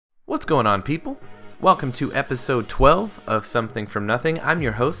What's going on, people? Welcome to episode 12 of Something From Nothing. I'm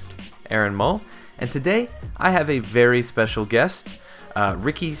your host, Aaron Mull, and today I have a very special guest.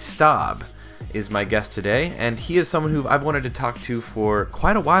 Ricky Staub is my guest today, and he is someone who I've wanted to talk to for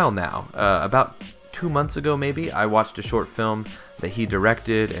quite a while now. About 2 months ago, maybe, I watched a short film that he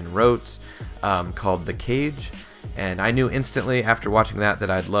directed and wrote called The Cage. And I knew instantly after watching that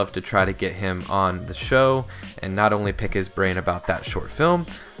I'd love to try to get him on the show and not only pick his brain about that short film,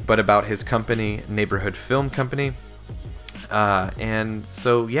 but about his company, Neighborhood Film Company. And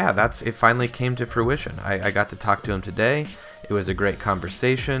so, yeah, it finally came to fruition. I got to talk to him today. It was a great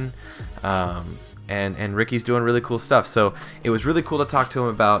conversation. And Ricky's doing really cool stuff. So it was really cool to talk to him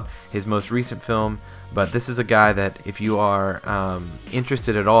about his most recent film. But this is a guy that if you are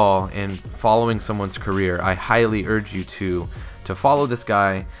interested at all in following someone's career, I highly urge you to follow this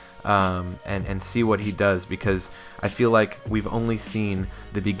guy and see what he does, because I feel like we've only seen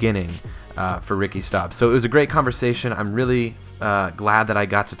the beginning for Ricky Staub. So it was a great conversation. I'm really glad that I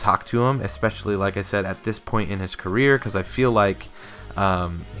got to talk to him, especially, like I said, at this point in his career, because I feel like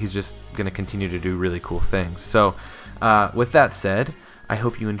he's just going to continue to do really cool things. So with that said, I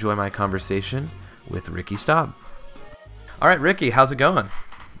hope you enjoy my conversation with Ricky Staub. All right, Ricky, how's it going?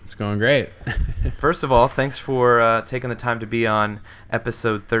 It's going great. First of all, thanks for taking the time to be on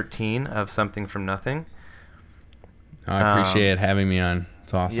episode 13 of Something From Nothing. I appreciate having me on.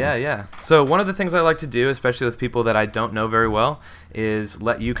 It's awesome. Yeah. So one of the things I like to do, especially with people that I don't know very well, is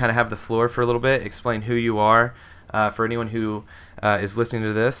let you kind of have the floor for a little bit, explain who you are for anyone who is listening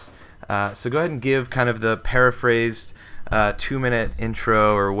to this. So go ahead and give kind of the paraphrased 2-minute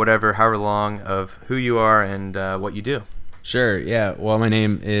intro or whatever, however long, of who you are and what you do. Sure, yeah. Well, my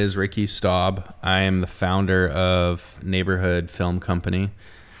name is Ricky Staub. I am the founder of Neighborhood Film Company.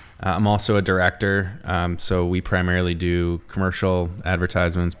 I'm also a director, so we primarily do commercial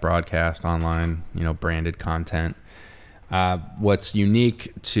advertisements, broadcast, online, branded content. What's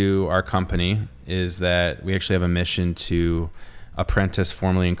unique to our company is that we actually have a mission to apprentice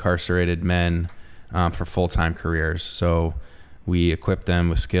formerly incarcerated men for full-time careers. So we equip them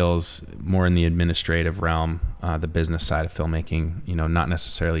with skills more in the administrative realm, the business side of filmmaking, not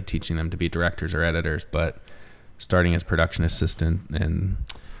necessarily teaching them to be directors or editors, but starting as production assistant and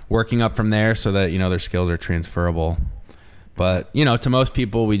working up from there so that, their skills are transferable. But, to most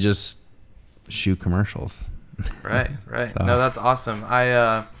people, we just shoot commercials. Right. So. No, that's awesome.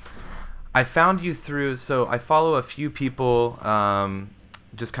 I found you through, so I follow a few people,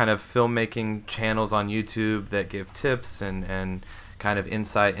 just kind of filmmaking channels on YouTube that give tips and kind of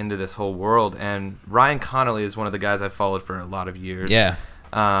insight into this whole world. And Ryan Connolly is one of the guys I followed for a lot of years. Yeah.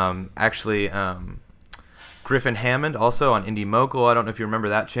 Griffin Hammond also on Indie Mogul. I don't know if you remember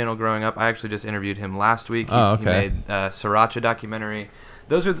that channel growing up. I actually just interviewed him last week. He made a Sriracha documentary.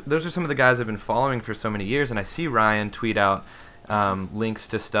 Those are some of the guys I've been following for so many years, and I see Ryan tweet out links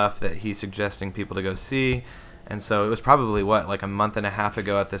to stuff that he's suggesting people to go see. And so it was probably, like a month and a half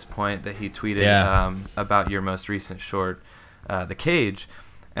ago at this point that he tweeted about your most recent short, The Cage.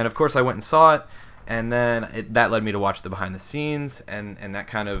 And, of course, I went and saw it, and then that led me to watch the behind the scenes, and that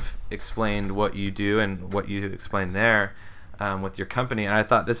kind of explained what you do and what you explained there with your company. And I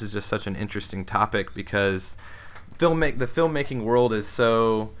thought this is just such an interesting topic because the filmmaking world is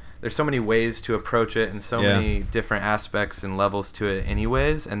there's so many ways to approach it and so many different aspects and levels to it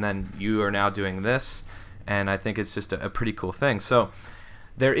anyways, and then you are now doing this. And I think it's just a pretty cool thing. So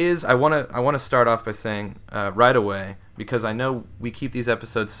I want to start off by saying right away, because I know we keep these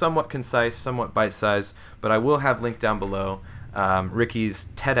episodes somewhat concise, somewhat bite-sized, but I will have linked down below Ricky's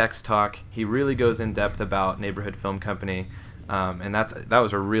TEDx talk. He really goes in depth about Neighborhood Film Company, and that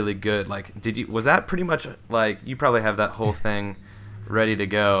was a really good. Was that pretty much you probably have that whole thing ready to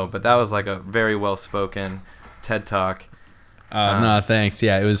go? But that was like a very well-spoken TED talk. No, thanks.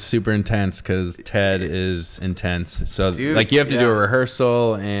 Yeah, it was super intense because TED is intense. So, dude, you have to do a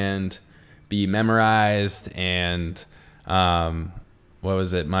rehearsal and be memorized. And what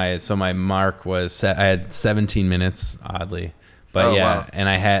was it? My mark was I had 17 minutes, oddly. But wow. And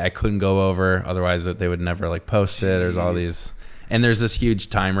I couldn't go over, otherwise they would never post it. There's all these, and there's this huge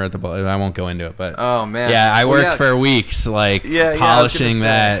timer at the bottom. I won't go into it, but oh man, yeah, I worked for weeks polishing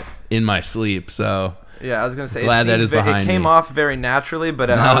that in my sleep. So. Yeah, I was gonna say. Glad that is behind me. It came off very naturally, but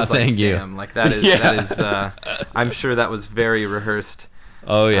I was like, "Damn!" That is. I'm sure that was very rehearsed.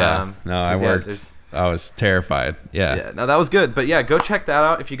 Oh yeah. I worked. I was terrified. Yeah. Yeah. No, that was good. But yeah, go check that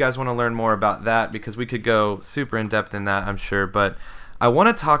out if you guys want to learn more about that, because we could go super in depth in that, I'm sure. But I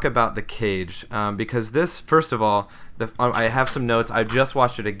want to talk about The Cage because this, first of all, I have some notes. I just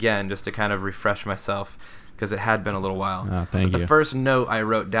watched it again just to kind of refresh myself, because it had been a little while. Oh, thank you. you. The first note I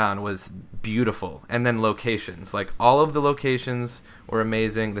wrote down was beautiful, and then locations. Like, all of the locations were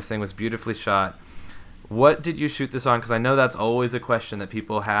amazing. This thing was beautifully shot. What did you shoot this on? Because I know that's always a question that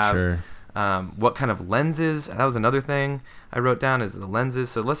people have. Sure. What kind of lenses? That was another thing I wrote down, is the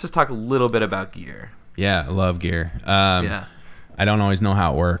lenses. So let's just talk a little bit about gear. Yeah, I love gear. Yeah. I don't always know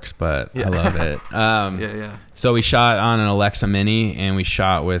how it works, but I love it. Yeah. So we shot on an Alexa Mini, and we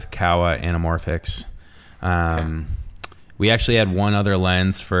shot with Kowa Anamorphics. We actually had one other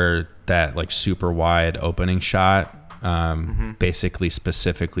lens for that, like, super wide opening shot, basically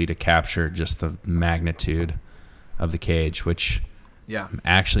specifically to capture just the magnitude of the cage, which I'm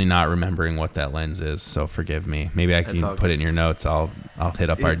actually not remembering what that lens is, so forgive me. Maybe I can put it in your notes. I'll hit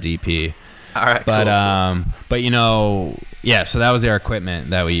up our DP. All right. But cool. But so that was our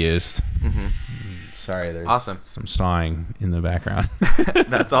equipment that we used. Sorry, there's some sawing in the background.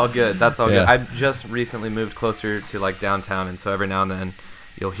 That's all good. That's all good. I just recently moved closer to, like, downtown, and so every now and then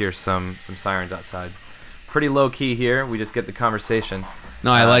you'll hear some sirens outside. Pretty low key here. We just get the conversation.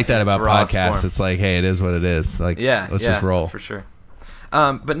 No, I like that about podcasts. It's like, hey, it is what it is. Like, let's just roll. For sure.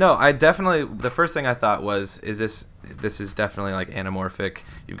 But no, I definitely, the first thing I thought was, this is definitely, like, anamorphic.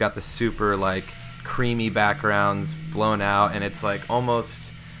 You've got the super, like, creamy backgrounds blown out, and it's like almost,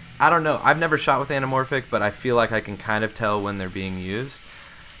 I don't know, I've never shot with anamorphic, but I feel like I can kind of tell when they're being used.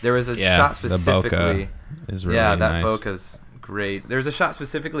 There was a shot specifically. The bokeh is really that nice. bokeh's great. There's a shot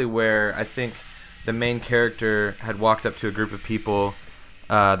specifically where I think the main character had walked up to a group of people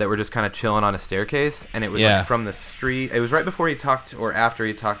that were just kind of chilling on a staircase, and it was like from the street. It was right before he talked, or after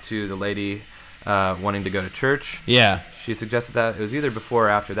he talked to the lady wanting to go to church. Yeah. She suggested that. It was either before or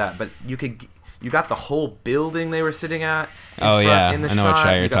after that, but you got the whole building they were sitting at. I know what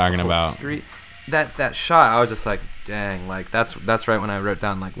shot you're talking about. Street. That shot, I was just like, dang, like that's right when I wrote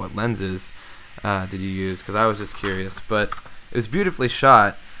down, like, what lenses did you use, because I was just curious. But it was beautifully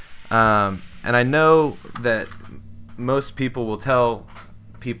shot, and I know that most people will tell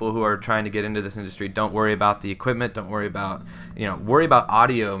people who are trying to get into this industry, don't worry about the equipment, don't worry about, worry about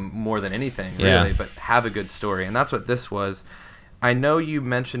audio more than anything, really, but have a good story. And that's what this was. I know you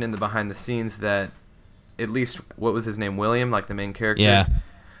mentioned in the behind the scenes that, at least, what was his name, William, like the main character? Yeah.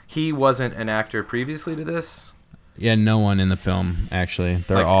 He wasn't an actor previously to this? Yeah, no one in the film, actually.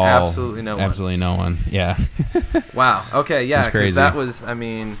 They're like, all... Absolutely no one. Absolutely no one, yeah. Wow, okay, yeah, because that was, I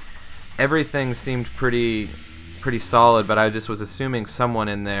mean, everything seemed pretty solid, but I just was assuming someone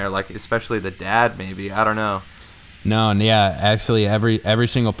in there, like, especially the dad, maybe. I don't know. No, yeah, actually, every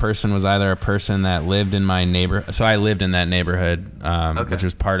single person was either a person that lived in my neighborhood. So I lived in that neighborhood, which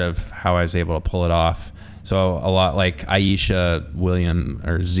was part of how I was able to pull it off. So a lot, like Aisha William,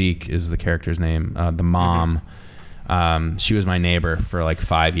 or Zeke is the character's name, the mom. She was my neighbor for like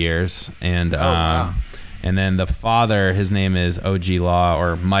 5 years, and wow. And then the father, his name is OG Law,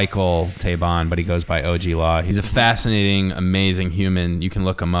 or Michael Taban, but he goes by OG Law. He's a fascinating, amazing human. You can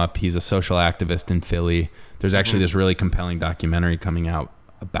look him up. He's a social activist in Philly. There's actually this really compelling documentary coming out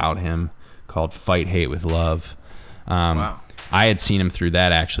about him called Fight Hate with Love. Wow. I had seen him through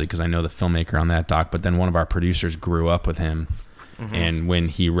that, actually, because I know the filmmaker on that doc, but then one of our producers grew up with him, and when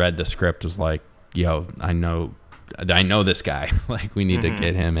he read the script, was like, yo, I know this guy. Like, we need to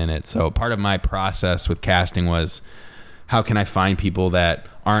get him in it. So part of my process with casting was, how can I find people that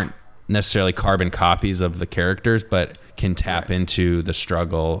aren't necessarily carbon copies of the characters, but can tap into the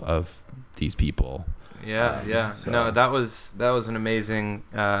struggle of these people. Yeah. So. No, that was an amazing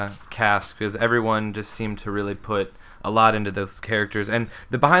cast, because everyone just seemed to really put a lot into those characters. And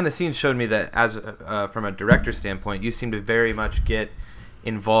the behind the scenes showed me that, as from a director standpoint, you seem to very much get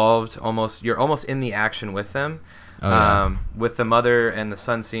involved. You're almost in the action with them. With the mother and the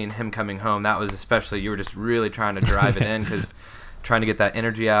son scene, him coming home, that was especially, you were just really trying to drive it in, because trying to get that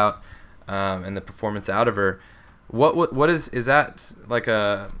energy out and the performance out of her. What is that like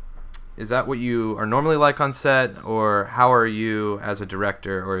is that what you are normally like on set, or how are you as a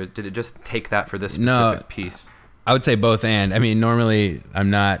director, or did it just take that for this specific piece? I would say both and. I mean, normally I'm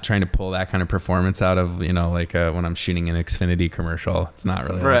not trying to pull that kind of performance out of, like when I'm shooting an Xfinity commercial. It's not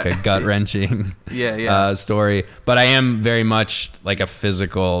really like a gut-wrenching story. But I am very much like a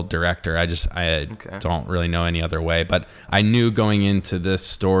physical director. I don't really know any other way. But I knew going into this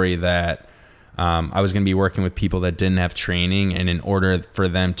story that I was going to be working with people that didn't have training. And in order for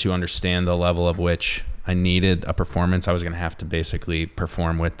them to understand the level of which I needed a performance, I was going to have to basically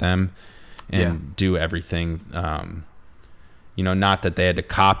perform with them. And do everything, not that they had to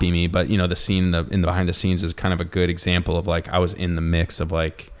copy me, but, the scene in the behind the scenes is kind of a good example of, like, I was in the mix of,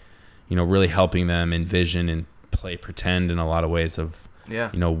 like, really helping them envision and play pretend in a lot of ways of,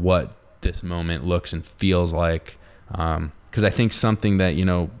 what this moment looks and feels like. Because I think something that, you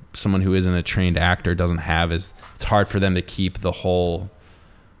know, someone who isn't a trained actor doesn't have is it's hard for them to keep the whole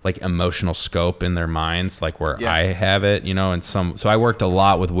like emotional scope in their minds, like where I have it, you know. And so I worked a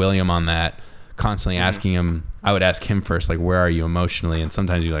lot with William on that, constantly asking him. I would ask him first, like, where are you emotionally? And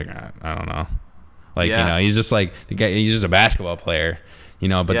sometimes you're like, I don't know, like, you know, he's just like the guy, he's just a basketball player, you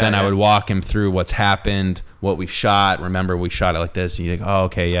know. But then I would walk him through what's happened, what we've shot. Remember, we shot it like this. And you're like, oh,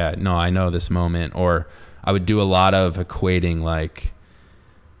 okay, yeah, no, I know this moment. Or I would do a lot of equating, like,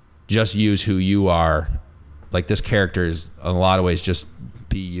 just use who you are. Like, this character is in a lot of ways just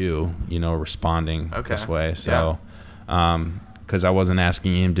be you, you know, responding this way. So, because I wasn't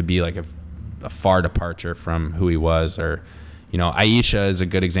asking him to be like a far departure from who he was. Or, you know, Aisha is a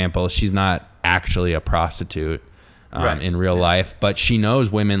good example. She's not actually a prostitute in real life, but she knows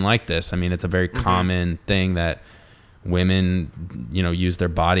women like this. I mean, it's a very common thing that women, you know, use their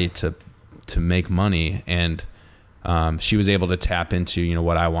body to make money. And she was able to tap into, you know,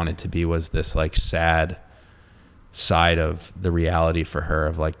 what I wanted to be was this like sad side of the reality for her,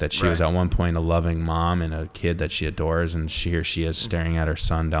 of like that she was at one point a loving mom and a kid that she adores, and here she is staring at her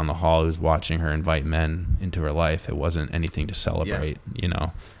son down the hall who's watching her invite men into her life. It wasn't anything to celebrate, you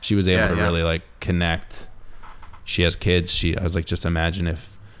know. She was able to really like connect. She has kids. I was like, just imagine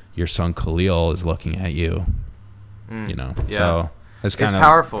if your son Khalil is looking at you, you know. So it's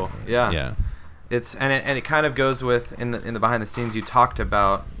powerful. It's and it kind of goes with in the behind the scenes. You talked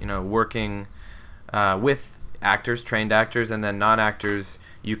about, you know, working with actors, trained actors, and then non-actors.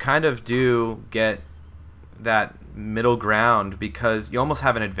 You kind of do get that middle ground because you almost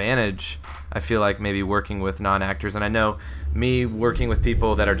have an advantage, I feel like, maybe working with non-actors. And I know me working with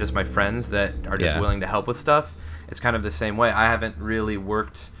people that are just my friends that are just willing to help with stuff, it's kind of the same way. I haven't really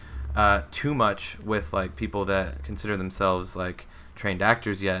worked too much with like people that consider themselves like trained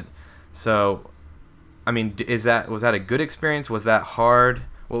actors yet. So I mean, was that a good experience? Was that hard?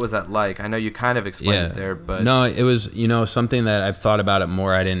 What was that like? I know you kind of explained it there, but no, it was, you know, something that I've thought about it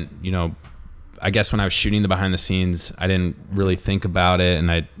more. I didn't, you know, I guess when I was shooting the behind the scenes, I didn't really think about it,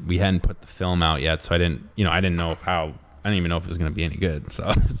 and we hadn't put the film out yet, so I didn't know I didn't even know if it was going to be any good.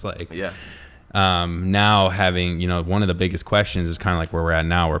 So it's like, now having, you know, one of the biggest questions is kind of like where we're at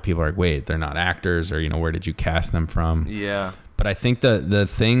now, where people are like, wait, they're not actors, or, you know, where did you cast them from? Yeah. But I think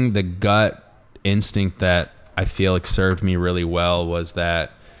the gut instinct that I feel like served me really well was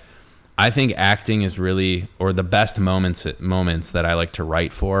that I think acting is really, or the best moments that I like to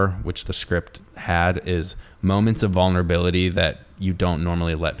write for, which the script had, is moments of vulnerability that you don't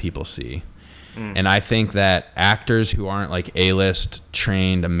normally let people see. And I think that actors who aren't like A-list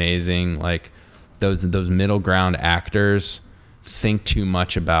trained, amazing, like those middle ground actors think too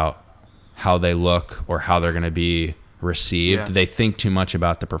much about how they look or how they're going to be received. They think too much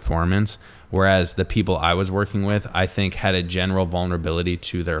about the performance. Whereas the people I was working with, I think, had a general vulnerability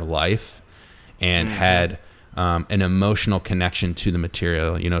to their life and had an emotional connection to the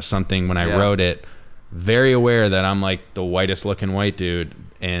material. You know, something when I wrote it, very aware that I'm like the whitest looking white dude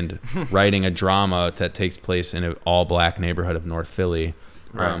and writing a drama that takes place in an all black neighborhood of North Philly.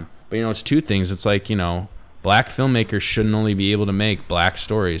 But, you know, it's two things. It's like, you know, black filmmakers shouldn't only be able to make black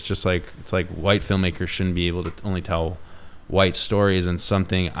stories. Just like it's like white filmmakers shouldn't be able to only tell white stories. And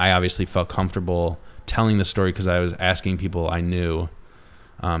something I obviously felt comfortable telling the story because I was asking people I knew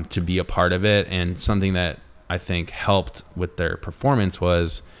to be a part of it. And something that I think helped with their performance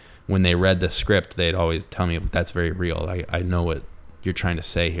was when they read the script, they'd always tell me, that's very real. I know what you're trying to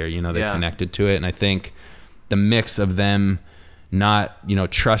say here. You know, they connected to it. And I think the mix of them not, you know,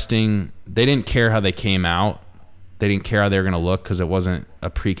 trusting, they didn't care how they came out. They didn't care how they were going to look because it wasn't a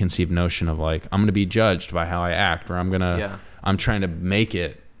preconceived notion of like, I'm going to be judged by how I act, or I'm trying to make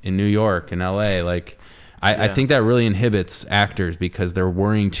it in New York and LA. Like, I think that really inhibits actors because they're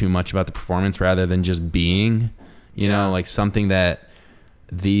worrying too much about the performance rather than just being, you know, like something that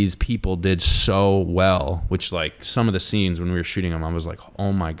these people did so well, which like some of the scenes when we were shooting them, I was like,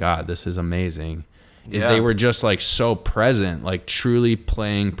 oh my God, this is amazing. They were just like so present, like truly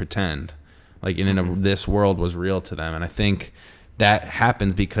playing pretend, like this world was real to them. And I think that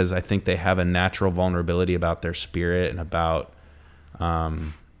happens because I think they have a natural vulnerability about their spirit and about,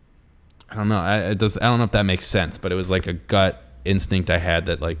 I don't know. I don't know if that makes sense, but it was like a gut instinct I had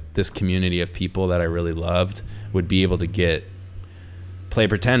that like this community of people that I really loved would be able to play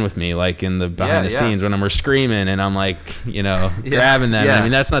pretend with me, like in the behind the scenes when we're screaming and I'm like, you know, grabbing them. I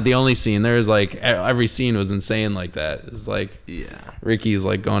mean, that's not the only scene. There's like every scene was insane like that. It's like Ricky's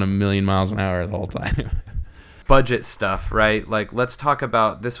like going 1,000,000 miles an hour the whole time. Budget stuff, right? Like, let's talk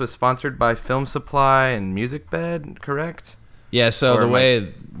about, this was sponsored by Film Supply and Music Bed, correct? Yeah. So the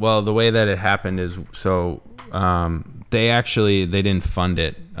way that it happened is they didn't fund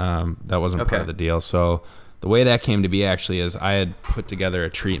it. That wasn't part of the deal. So the way that came to be actually is I had put together a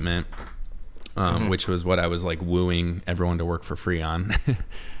treatment, which was what I was like wooing everyone to work for free on.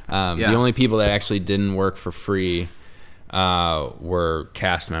 The only people that actually didn't work for free were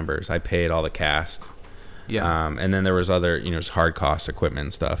cast members. I paid all the cast. Yeah. And then there was other, just hard costs, equipment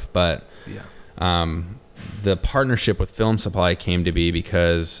and stuff. But the partnership with Film Supply came to be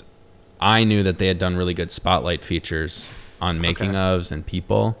because I knew that they had done really good spotlight features on making ofs and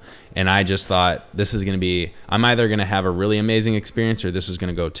people. And I just thought, this is going to be, I'm either going to have a really amazing experience or this is going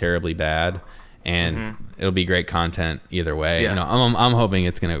to go terribly bad. And it'll be great content either way. Yeah. I'm hoping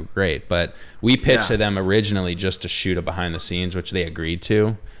it's going to go great. But we pitched to them originally just to shoot a behind the scenes, which they agreed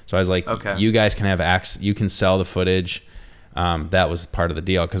to. So I was like, you guys can have access, you can sell the footage. That was part of the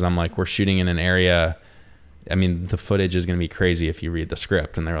deal because I'm like, we're shooting in an area. I mean, the footage is going to be crazy if you read the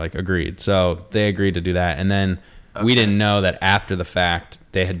script. And they're like, agreed. So they agreed to do that. And then we didn't know that after the fact,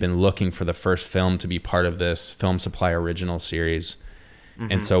 they had been looking for the first film to be part of this Film Supply original series.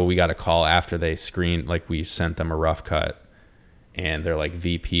 And so we got a call after they screened, like we sent them a rough cut. And their like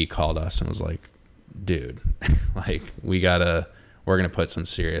VP called us and was like, dude, like we're going to put some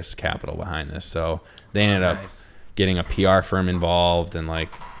serious capital behind this. So they ended up getting a PR firm involved and like,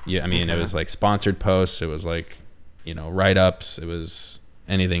 it was like sponsored posts. It was like, write-ups. It was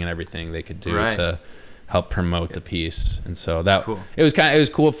anything and everything they could do to help promote the piece. And so it was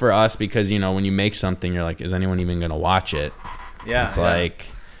cool for us because, when you make something, you're like, is anyone even going to watch it? Yeah. It's like,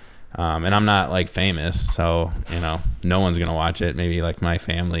 and I'm not like famous, so, no one's going to watch it. Maybe like my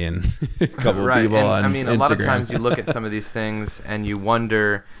family and a couple of people on Instagram. A lot of times you look at some of these things and you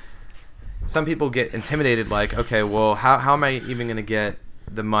wonder, some people get intimidated like, okay, well, how am I even going to get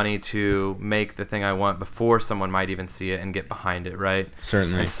the money to make the thing I want before someone might even see it and get behind it, right?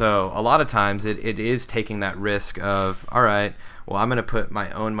 Certainly. And so a lot of times it is taking that risk of, all right, well, I'm going to put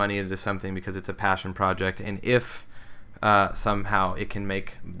my own money into something because it's a passion project, and if somehow it can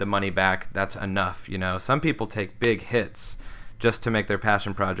make the money back, that's enough. Some people take big hits just to make their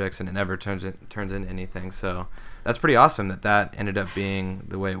passion projects and it never turns into anything. So that's pretty awesome that ended up being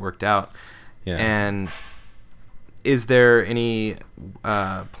the way it worked out. Yeah. And is there any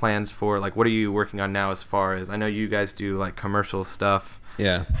plans for, like, what are you working on now as far as, I know you guys do like commercial stuff.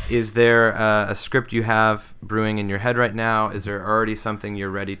 Yeah. Is there a script you have brewing in your head right now? Is there already something you're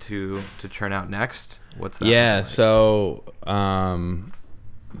ready to churn out next? What's that? Yeah. Like? So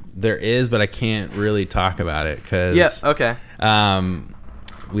there is, but I can't really talk about it because. Yeah. Okay.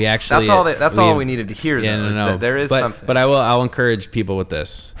 We actually. That's all we needed to hear. Yeah, though, no. That there is something. But I'll encourage people with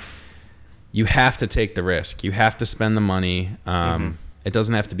this. You have to take the risk. You have to spend the money. It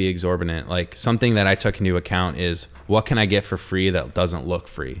doesn't have to be exorbitant. Like, something that I took into account is, what can I get for free that doesn't look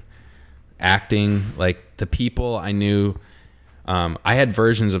free? Acting, like the people I knew, I had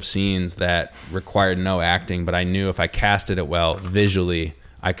versions of scenes that required no acting, but I knew if I casted it well visually,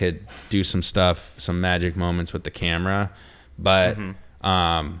 I could do some stuff, some magic moments with the camera. But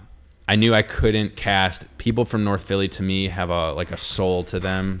I knew I couldn't cast people from North Philly. To me, have a soul to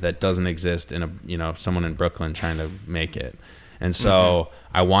them that doesn't exist in someone in Brooklyn trying to make it. And so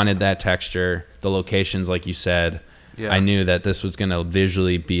I wanted that texture, the locations, like you said. Yeah. I knew that this was going to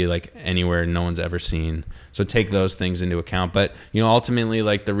visually be like anywhere no one's ever seen. So take those things into account. But, ultimately,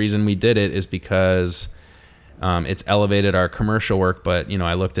 like, the reason we did it is because it's elevated our commercial work. But,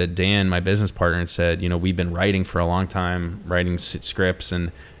 I looked at Dan, my business partner, and said, we've been writing for a long time, writing scripts,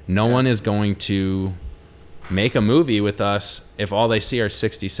 and no one is going to make a movie with us if all they see are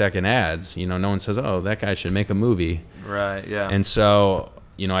 60-second ads. No one says, oh, that guy should make a movie. Right, yeah. And so,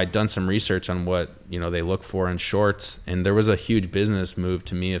 I'd done some research on what, they look for in shorts, and there was a huge business move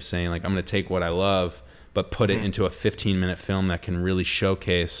to me of saying, like, I'm going to take what I love, but put it into a 15-minute film that can really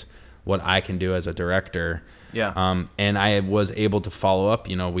showcase what I can do as a director. Yeah. And I was able to follow up.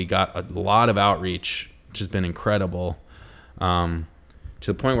 We got a lot of outreach, which has been incredible, to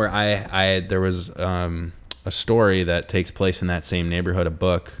the point where there was a story that takes place in that same neighborhood,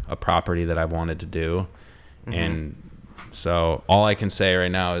 a property that I've wanted to do. And so all I can say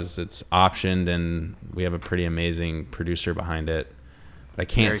right now is it's optioned, and we have a pretty amazing producer behind it. But I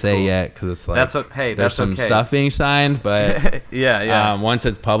can't say yet because it's like there's some stuff being signed, but yeah. Once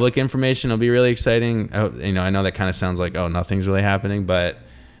it's public information, it'll be really exciting. I know that kind of sounds like, oh, nothing's really happening, but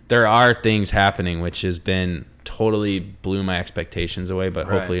there are things happening, which has been totally blew my expectations away, but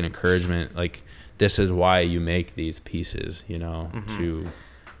hopefully an encouragement. Like, this is why you make these pieces, to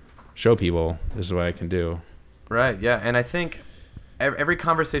show people this is what I can do. Right. Yeah. And I think every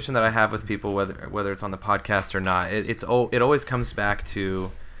conversation that I have with people, whether it's on the podcast or not, it always comes back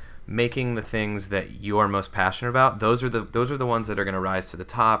to making the things that you are most passionate about. Those are the ones that are going to rise to the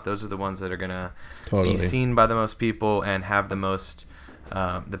top. Those are the ones that are going to be seen by the most people and have the most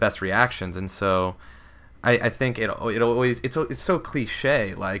the best reactions. And so I think it always it's so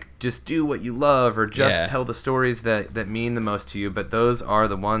cliche, like just do what you love or just tell the stories that mean the most to you. But those are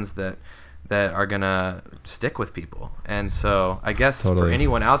the ones that are gonna stick with people. And so I guess for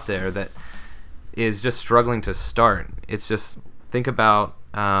anyone out there that is just struggling to start, it's just think about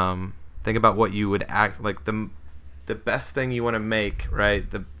what you would act like the best thing you want to make, right?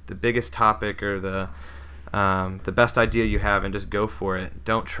 The biggest topic or the best idea you have, and just go for it.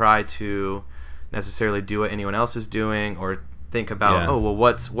 Don't try to necessarily do what anyone else is doing or think about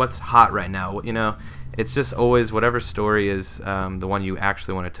what's hot right now. It's just always whatever story is the one you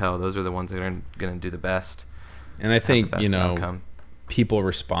actually want to tell. Those are the ones that are going to do the best. And I think people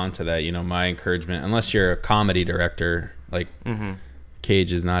respond to that. My encouragement, unless you're a comedy director, like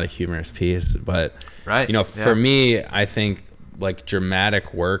Cage is not a humorous piece, but for me, I think like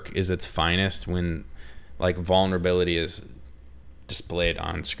dramatic work is its finest when like vulnerability is displayed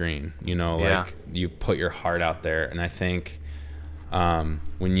on screen. Like you put your heart out there. And I think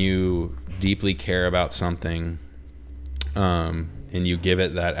when you deeply care about something and you give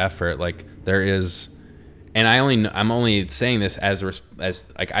it that effort, like there is, and I'm only saying this as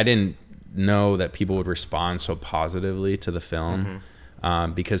like I didn't know that people would respond so positively to the film,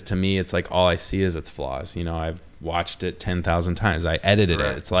 because to me it's like all I see is its flaws. I've watched it 10,000 times. I edited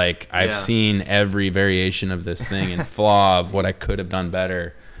it. It's like I've seen every variation of this thing and flaw of what I could have done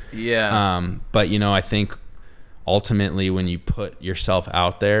better. But I think ultimately when you put yourself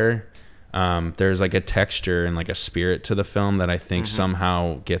out there, there's like a texture and like a spirit to the film that I think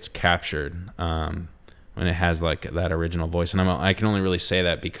somehow gets captured when it has like that original voice. And I can only really say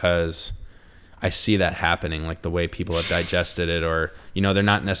that because I see that happening, like the way people have digested it, or they're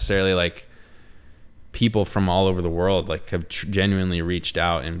not necessarily like people from all over the world like have genuinely reached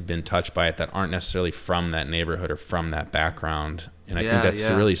out and been touched by it that aren't necessarily from that neighborhood or from that background. And I think that's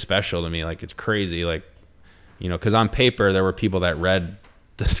really special to me. Like it's crazy, like because on paper there were people that read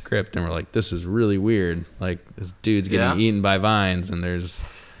the script and were like, this is really weird, like this dude's getting eaten by vines, and there's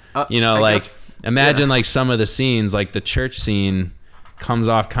imagine like some of the scenes, like the church scene comes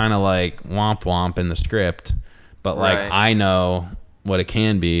off kind of like womp womp in the script, but like I know what it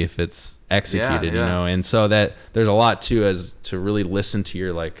can be if it's executed, and so that there's a lot too as to really listen to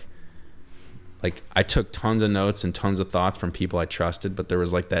your like I took tons of notes and tons of thoughts from people I trusted, but there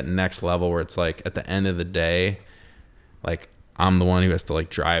was like that next level where it's like at the end of the day, like I'm the one who has to like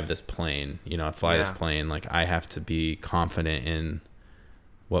drive this plane, fly this plane. Like I have to be confident in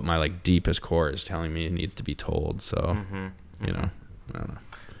what my like deepest core is telling me it needs to be told. So, I don't know.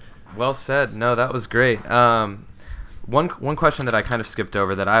 Well said. No, that was great. One question that I kind of skipped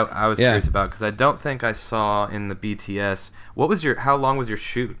over that I was curious about, because I don't think I saw in the BTS. How long was your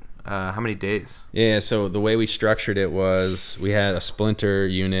shoot? How many days? Yeah, so the way we structured it was we had a splinter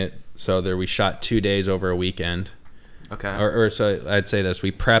unit. So we shot 2 days over a weekend. Okay. Or so I'd say this.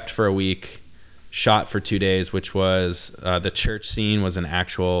 We prepped for a week, shot for 2 days, which was the church scene was an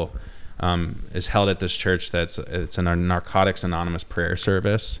actual, is held at this church it's a Narcotics Anonymous prayer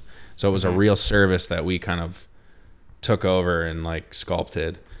service. So it was a real service that we kind of took over and like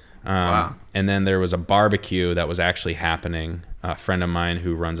sculpted. Wow. And then there was a barbecue that was actually happening. A friend of mine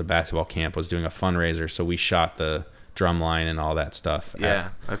who runs a basketball camp was doing a fundraiser, so we shot the drum line and all that stuff.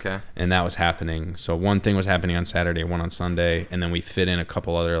 Okay. And that was happening. So one thing was happening on Saturday, one on Sunday, and then we fit in a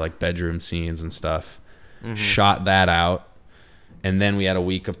couple other like bedroom scenes and stuff. Shot that out, and then we had a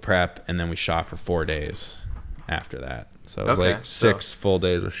week of prep, and then we shot for 4 days after that. So it was like 6 full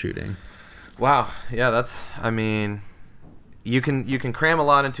days of shooting. Wow. Yeah, you can cram a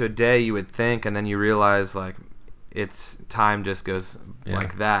lot into a day, you would think, and then you realize like it's time just goes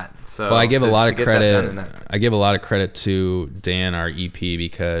like that. So I give a lot of credit. I give a lot of credit to Dan, our EP,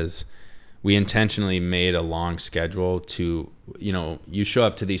 because we intentionally made a long schedule to, you show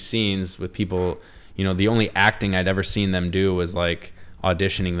up to these scenes with people, the only acting I'd ever seen them do was like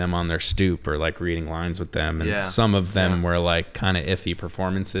auditioning them on their stoop or like reading lines with them. And some of them were like kind of iffy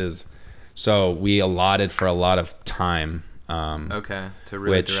performances. So we allotted for a lot of time. To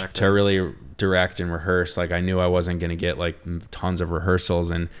really direct and rehearse. Like I knew I wasn't going to get like tons of rehearsals.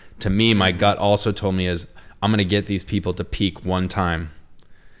 And to me, my gut also told me is I'm going to get these people to peak one time.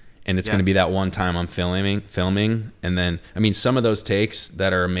 And it's going to be that one time I'm filming. And then, some of those takes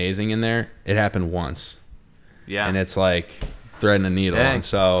that are amazing in there, it happened once. Yeah. And it's like threading a needle. Dang. And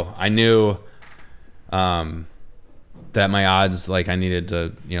so I knew, that my odds, like I needed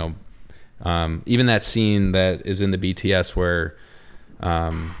to, even that scene that is in the BTS where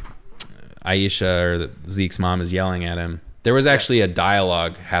Aisha or Zeke's mom is yelling at him. There was actually a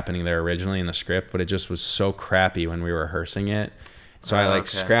dialogue happening there originally in the script, but it just was so crappy when we were rehearsing it. So I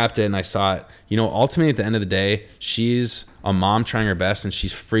scrapped it and I saw it. Ultimately at the end of the day, she's a mom trying her best and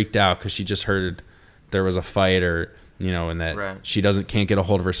she's freaked out because she just heard there was a fight or, and that she can't get a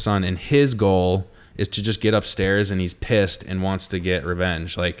hold of her son. And his goal is to just get upstairs and he's pissed and wants to get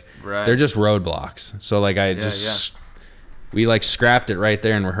revenge. Like they're just roadblocks. So like we like scrapped it right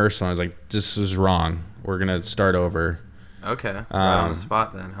there in rehearsal. I was like, this is wrong. We're going to start over. Okay. Right on the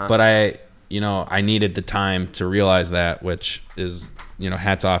spot then, huh? But I needed the time to realize that, which is,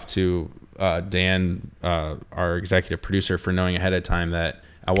 hats off to Dan, our executive producer, for knowing ahead of time that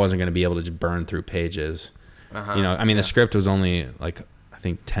I wasn't going to be able to just burn through pages. The script was only like, I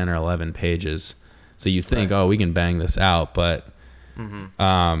think 10 or 11 pages. So you think, we can bang this out. But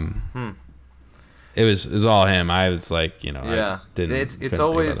it was all him. I was like, I didn't. It's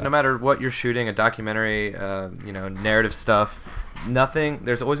always, no matter what you're shooting, a documentary, narrative stuff,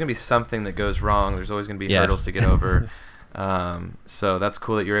 there's always going to be something that goes wrong. There's always going to be hurdles to get over. So that's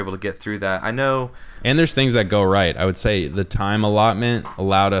cool that you're able to get through that. I know. And there's things that go right. I would say the time allotment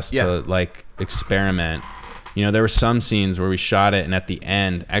allowed us to like experiment. There were some scenes where we shot it and at the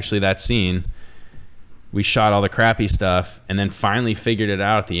end, actually that scene, we shot all the crappy stuff and then finally figured it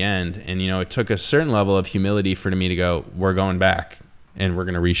out at the end. And, it took a certain level of humility for me to go, we're going back and we're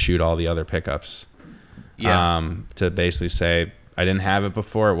going to reshoot all the other pickups. To basically say, I didn't have it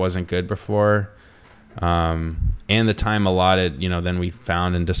before. It wasn't good before. And the time allotted, then we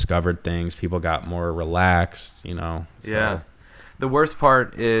found and discovered things. People got more relaxed, So. Yeah. The worst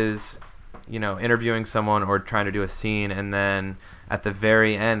part is, interviewing someone or trying to do a scene and then at the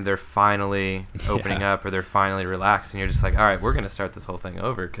very end they're finally opening up or they're finally relaxed and you're just like, all right, we're going to start this whole thing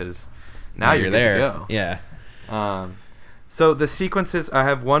over because now you're there. Good to go. Yeah. So the sequences, I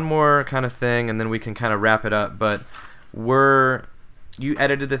have one more kind of thing and then we can kind of wrap it up, but you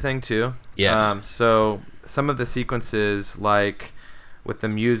edited the thing too? Yes. So some of the sequences, like with the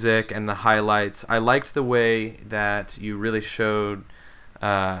music and the highlights, I liked the way that you really showed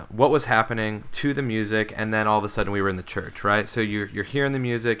what was happening to the music, and then all of a sudden we were in the church, right? So you're hearing the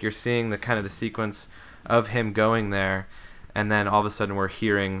music, you're seeing the kind of the sequence of him going there, and then all of a sudden we're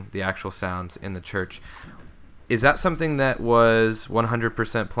hearing the actual sounds in the church. Is that something that was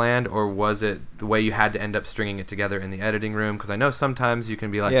 100% planned, or was it the way you had to end up stringing it together in the editing room? Because I know sometimes you can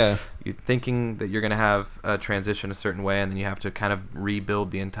be like, you're thinking that you're going to have a transition a certain way, and then you have to kind of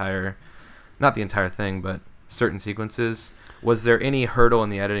rebuild not the entire thing, but certain sequences. Was there any hurdle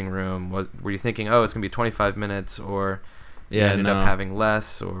in the editing room? Were you thinking, it's going to be 25 minutes, or you ended up having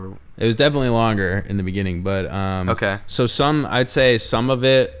less? Or it was definitely longer in the beginning, but okay. So I'd say some of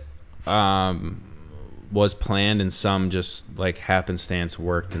it was planned, and some just like happenstance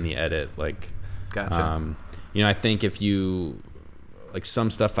worked in the edit. Like, gotcha. I think if you like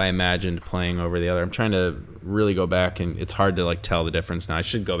some stuff I imagined playing over the other. I'm trying to really go back, and it's hard to like tell the difference now. I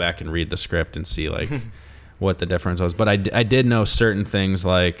should go back and read the script and see like. What the difference was, but I did know certain things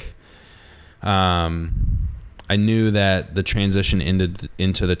like I knew that the transition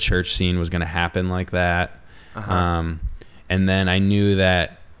into the church scene was going to happen like that. And then I knew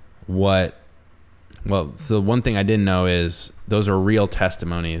that so one thing I didn't know is those are real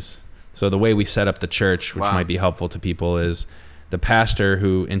testimonies. So the way we set up the church, which might be helpful to people, is the pastor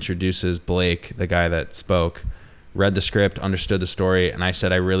who introduces Blake, the guy that spoke, read the script, understood the story, and I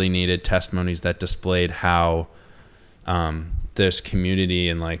said I really needed testimonies that displayed how this community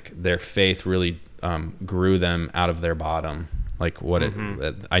and like their faith really grew them out of their bottom. Like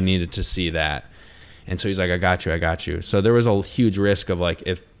I needed to see that. And so he's like, I got you. So there was a huge risk of like,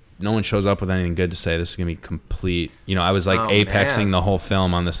 if no one shows up with anything good to say, this is going to be complete. I was like apexing the whole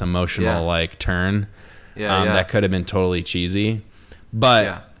film on this emotional like turn that could have been totally cheesy.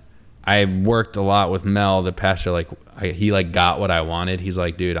 But I worked a lot with Mel, the pastor. He got what I wanted. He's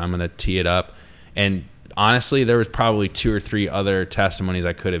like, dude, I'm gonna tee it up. And honestly, there was probably 2 or 3 other testimonies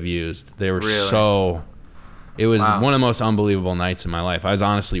I could have used. They were It was one of the most unbelievable nights in my life. I was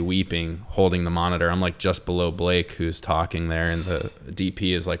honestly weeping, holding the monitor. I'm like just below Blake, who's talking there, and the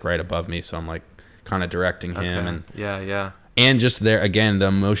DP is like right above me. So I'm like kind of directing him. And And just there again, the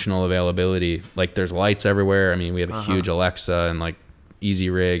emotional availability. Like there's lights everywhere. I mean, we have a huge Alexa and like easy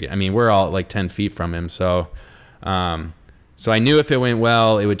rig. I mean, we're all like 10 feet from him. So I knew if it went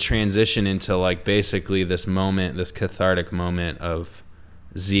well, it would transition into like basically this moment, this cathartic moment of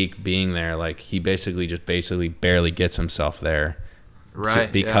Zeke being there. Like he basically barely gets himself there.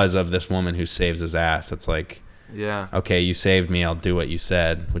 Right. Because of this woman who saves his ass. It's like, Yeah. Okay, you saved me. I'll do what you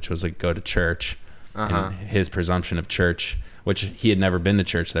said, which was like go to church. And his presumption of church, which he had never been to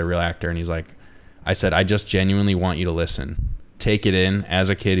church, the real actor. And he's like, I said, I just genuinely want you to listen. Take it in as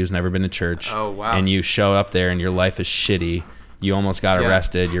a kid who's never been to church. Oh, wow. And you show up there and your life is shitty. You almost got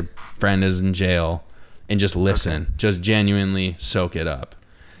arrested. Your friend is in jail. And just listen. Okay. Just genuinely soak it up.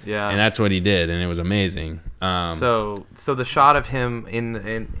 Yeah. And that's what he did. And it was amazing. So the shot of him in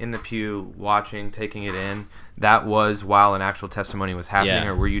the pew watching, taking it in, that was while an actual testimony was happening?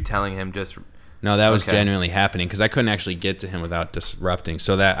 Or were you telling him just... No, that was genuinely happening because I couldn't actually get to him without disrupting.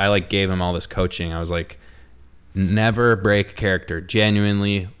 So that I like gave him all this coaching. I was like, never break character.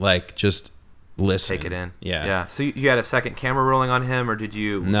 Genuinely, like just listen. Take it in. Yeah. Yeah. So you had a second camera rolling on him, or did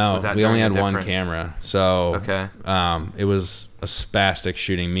you? No, we only had one camera. So it was a spastic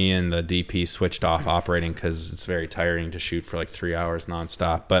shooting. Me and the DP switched off operating because it's very tiring to shoot for like 3 hours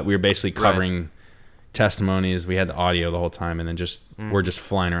nonstop. But we were basically covering testimonies. We had the audio the whole time, and then we're just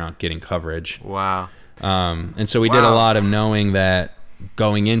flying around getting coverage. Wow. And so we did a lot of knowing that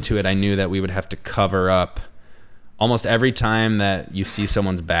going into it. I knew that we would have to cover up almost every time that you see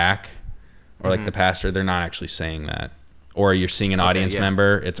someone's back or like the pastor, they're not actually saying that, or you're seeing an audience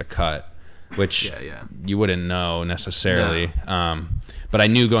member, it's a cut, which you wouldn't know necessarily. No. But I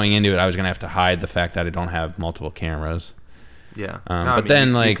knew going into it, I was going to have to hide the fact that I don't have multiple cameras. Yeah. But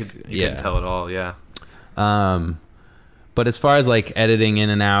then you couldn't tell it all. Yeah. But as far as like editing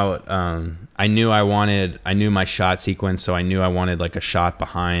in and out, I knew my shot sequence. So I knew I wanted like a shot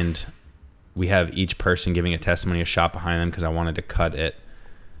behind. We have each person giving a testimony, a shot behind them, because I wanted to cut it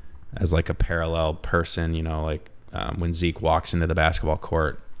as like a parallel person, like when Zeke walks into the basketball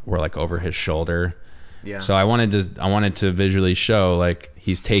court, we're like over his shoulder. Yeah. So I wanted to visually show like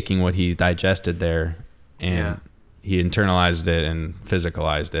he's taking what he digested there and he internalized it and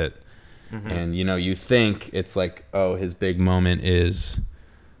physicalized it. Mm-hmm. And you think it's like, oh, his big moment is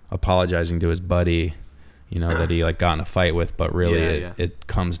apologizing to his buddy, that he like got in a fight with, but really it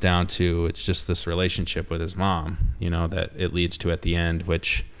comes down to it's just this relationship with his mom, that it leads to at the end,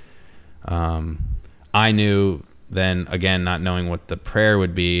 which I knew then, again, not knowing what the prayer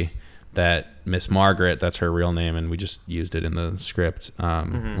would be, that Miss Margaret, that's her real name, and we just used it in the script,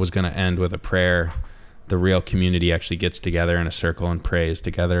 was going to end with a prayer. The real community actually gets together in a circle and prays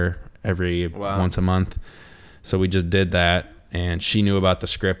together every once a month. So we just did that, and she knew about the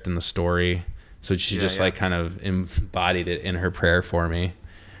script and the story. So she like kind of embodied it in her prayer for me.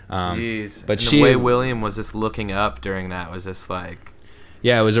 Jeez. But the way William was just looking up during that was just like...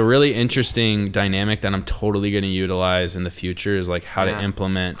 Yeah, it was a really interesting dynamic that I'm totally going to utilize in the future, is like how to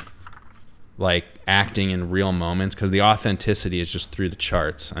implement like acting in real moments, because the authenticity is just through the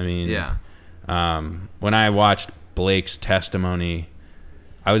charts. I mean, when I watched Blake's testimony,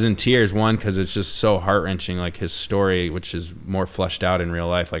 I was in tears, one, because it's just so heart-wrenching, like his story, which is more fleshed out in real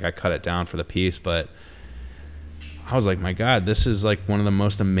life. Like I cut it down for the piece, but I was like, my God, this is like one of the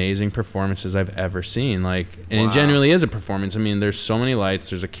most amazing performances I've ever seen. Like, and it genuinely is a performance. I mean, there's so many lights,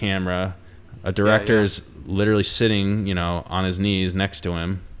 there's a camera, a director's literally sitting, on his knees next to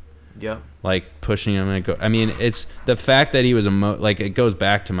him. Yep. Like pushing him and I mean, it's the fact that he was like, it goes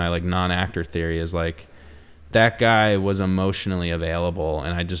back to my like non-actor theory, is like that guy was emotionally available,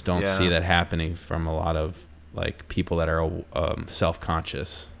 and I just don't see that happening from a lot of like people that are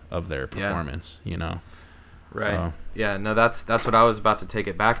self-conscious of their performance, Right. So. Yeah, no, that's what I was about to take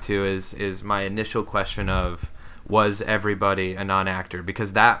it back to, is my initial question of, was everybody a non-actor?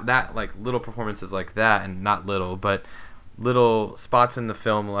 Because that like little performances like that, and not little, but little spots in the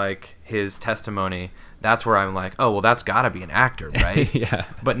film like his testimony, that's where I'm like, oh, well, that's got to be an actor, right? Yeah.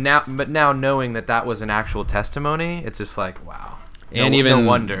 But now knowing that was an actual testimony, it's just like, wow. And even no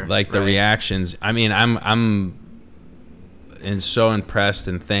wonder, like the reactions. I mean, I'm so impressed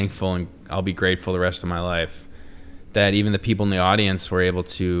and thankful, and I'll be grateful the rest of my life that even the people in the audience were able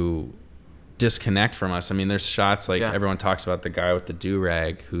to disconnect from us. I mean, there's shots like everyone talks about the guy with the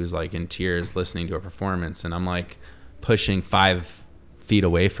do-rag who's like in tears listening to a performance, and I'm like pushing 5 feet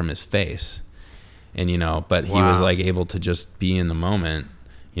away from his face, and but he was like able to just be in the moment.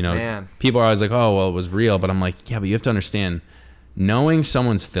 Man. People are always like, oh, well, it was real, but I'm like, yeah, but you have to understand, knowing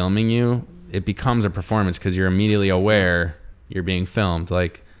someone's filming you, it becomes a performance because you're immediately aware you're being filmed.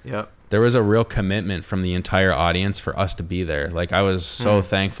 Like, there was a real commitment from the entire audience for us to be there. Like, I was so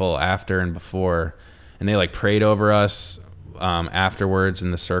thankful after and before, and they like prayed over us afterwards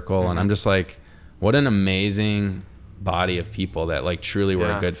in the circle, and I'm just like, what an amazing body of people that like truly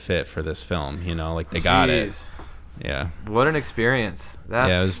were a good fit for this film. Like they got it. Yeah. What an experience. It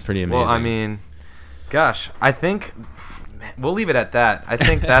was pretty amazing. Well, I mean, gosh, I think we'll leave it at that. I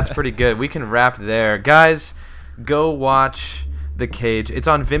think that's pretty good. We can wrap there. Guys, go watch The Cage. It's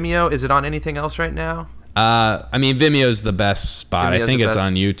on Vimeo. Is it on anything else right now? I mean, Vimeo's the best spot. Vimeo's I think the it's best.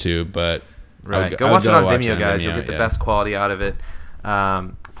 on YouTube, but Right. I Go would watch it on watch Vimeo, guys. You'll Vimeo, get the best quality out of it.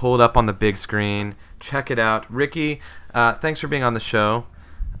 Pull it up on the big screen. Check it out. Ricky, thanks for being on the show.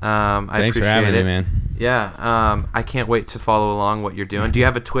 I Thanks for appreciate having it. me, man. Yeah. I can't wait to follow along what you're doing. Do you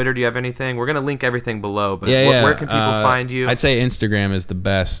have a Twitter? Do you have anything? We're going to link everything below, but where can people find you? I'd say Instagram is the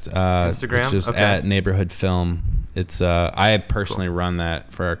best. Instagram? It's just Okay. at Neighborhood Film. It's I personally run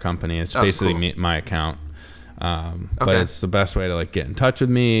that for our company. It's basically my account. But it's the best way to like get in touch with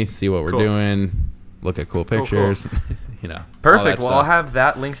me, see what we're doing, look at cool pictures. Perfect. Well, I'll have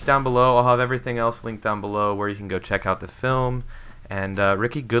that linked down below. I'll have everything else linked down below where you can go check out the film. And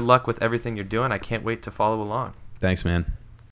Ricky, good luck with everything you're doing. I can't wait to follow along. Thanks, man.